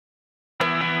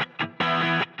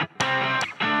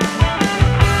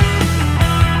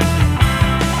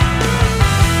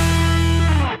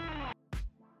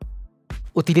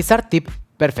Utilizar tip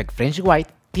Perfect French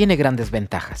White tiene grandes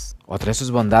ventajas. Otra de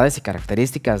sus bondades y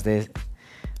características de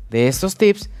estos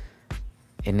tips,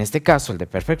 en este caso el de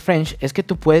Perfect French, es que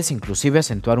tú puedes inclusive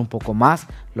acentuar un poco más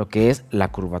lo que es la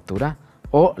curvatura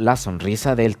o la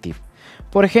sonrisa del tip.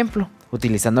 Por ejemplo,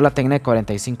 utilizando la técnica de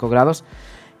 45 grados,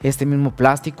 este mismo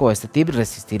plástico o este tip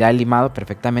resistirá el limado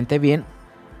perfectamente bien,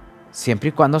 siempre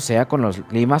y cuando sea con los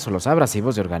limas o los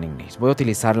abrasivos de Organic Nails. Voy a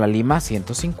utilizar la lima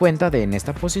 150 en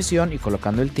esta posición y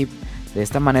colocando el tip de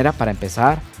esta manera para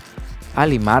empezar a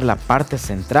limar la parte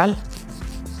central,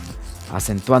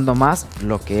 acentuando más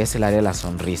lo que es el área de la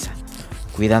sonrisa,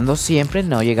 cuidando siempre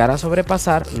no llegar a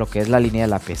sobrepasar lo que es la línea de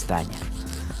la pestaña.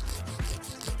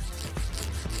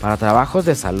 Para trabajos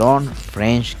de salón,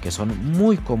 French, que son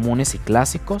muy comunes y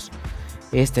clásicos,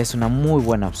 esta es una muy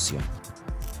buena opción.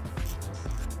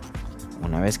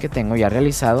 Una vez que tengo ya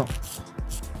realizado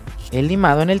el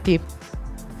limado en el tip,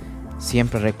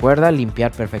 siempre recuerda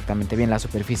limpiar perfectamente bien la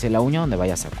superficie de la uña donde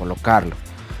vayas a colocarlo.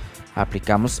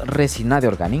 Aplicamos resina de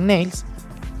Organic Nails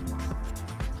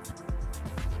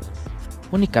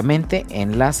únicamente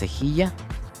en la cejilla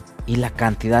y la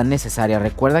cantidad necesaria.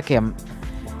 Recuerda que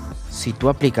si tú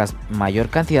aplicas mayor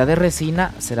cantidad de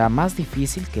resina, será más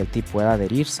difícil que el tip pueda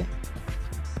adherirse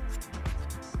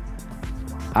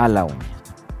a la uña.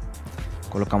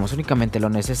 Colocamos únicamente lo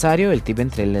necesario, el tip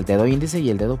entre el dedo índice y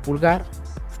el dedo pulgar.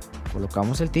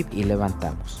 Colocamos el tip y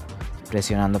levantamos,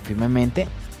 presionando firmemente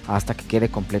hasta que quede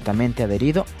completamente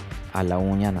adherido a la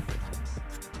uña natural.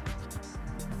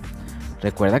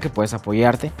 Recuerda que puedes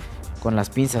apoyarte con las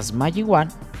pinzas Magic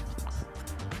Wand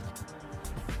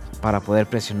para poder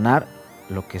presionar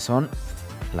lo que son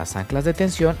las anclas de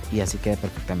tensión y así quede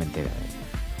perfectamente adherido.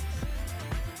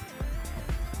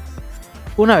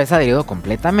 Una vez adherido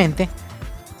completamente,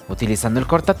 utilizando el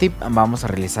cortatip vamos a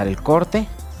realizar el corte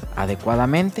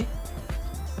adecuadamente,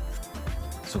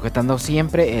 sujetando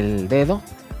siempre el dedo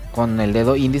con el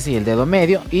dedo índice y el dedo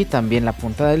medio y también la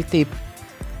punta del tip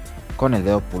con el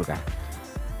dedo pulgar.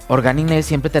 Organic Nails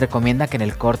siempre te recomienda que en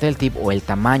el corte del tip o el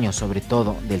tamaño sobre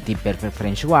todo del tip Perfect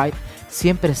French White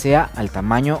siempre sea al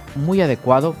tamaño muy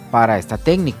adecuado para esta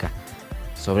técnica.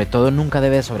 Sobre todo nunca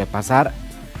debe sobrepasar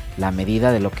la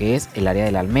medida de lo que es el área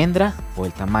de la almendra o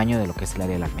el tamaño de lo que es el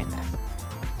área de la almendra.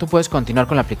 Tú puedes continuar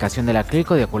con la aplicación del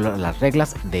acrílico de acuerdo a las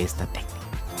reglas de esta técnica.